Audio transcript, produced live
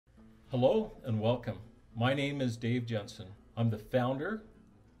Hello and welcome. My name is Dave Jensen. I'm the founder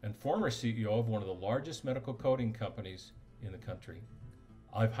and former CEO of one of the largest medical coding companies in the country.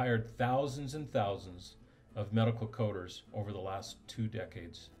 I've hired thousands and thousands of medical coders over the last 2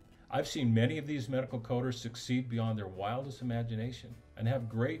 decades. I've seen many of these medical coders succeed beyond their wildest imagination and have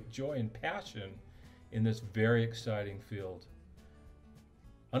great joy and passion in this very exciting field.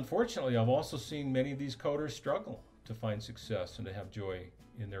 Unfortunately, I've also seen many of these coders struggle to find success and to have joy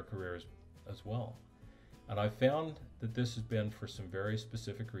in their careers as well. And I've found that this has been for some very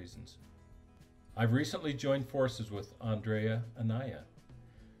specific reasons. I've recently joined forces with Andrea Anaya,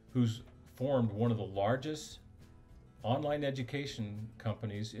 who's formed one of the largest online education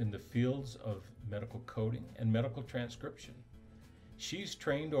companies in the fields of medical coding and medical transcription. She's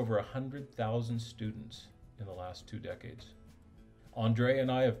trained over 100,000 students in the last 2 decades. Andrea and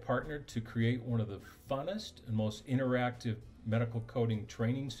I have partnered to create one of the funnest and most interactive medical coding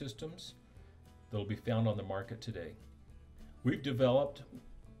training systems that will be found on the market today. We've developed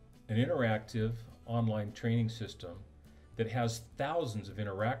an interactive online training system that has thousands of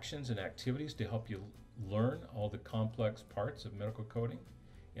interactions and activities to help you learn all the complex parts of medical coding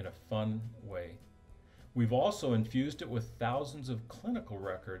in a fun way. We've also infused it with thousands of clinical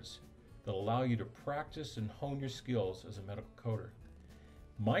records that allow you to practice and hone your skills as a medical coder.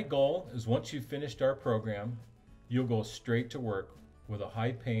 My goal is once you've finished our program, you'll go straight to work with a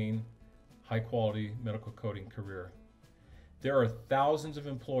high-paying, high-quality medical coding career. There are thousands of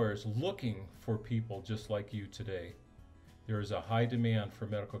employers looking for people just like you today. There is a high demand for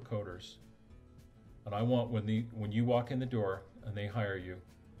medical coders. And I want when you walk in the door and they hire you,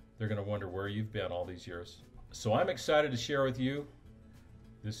 they're going to wonder where you've been all these years. So I'm excited to share with you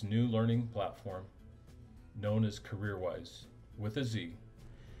this new learning platform known as Career Wize with a Z.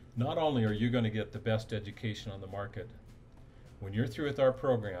 Not only are you going to get the best education on the market, when you're through with our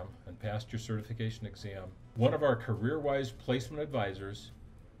program and passed your certification exam, one of our Career Wize placement advisors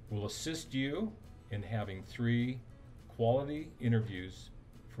will assist you in having 3 quality interviews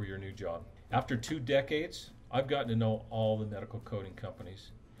for your new job. After 2 decades, I've gotten to know all the medical coding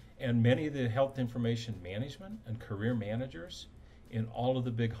companies and many of the health information management and career managers in all of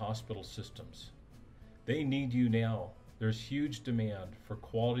the big hospital systems. They need you now. There's huge demand for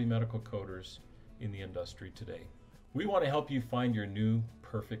quality medical coders in the industry today. We want to help you find your new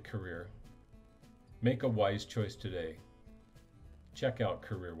perfect career. Make a wise choice today. Check out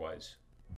Career Wize.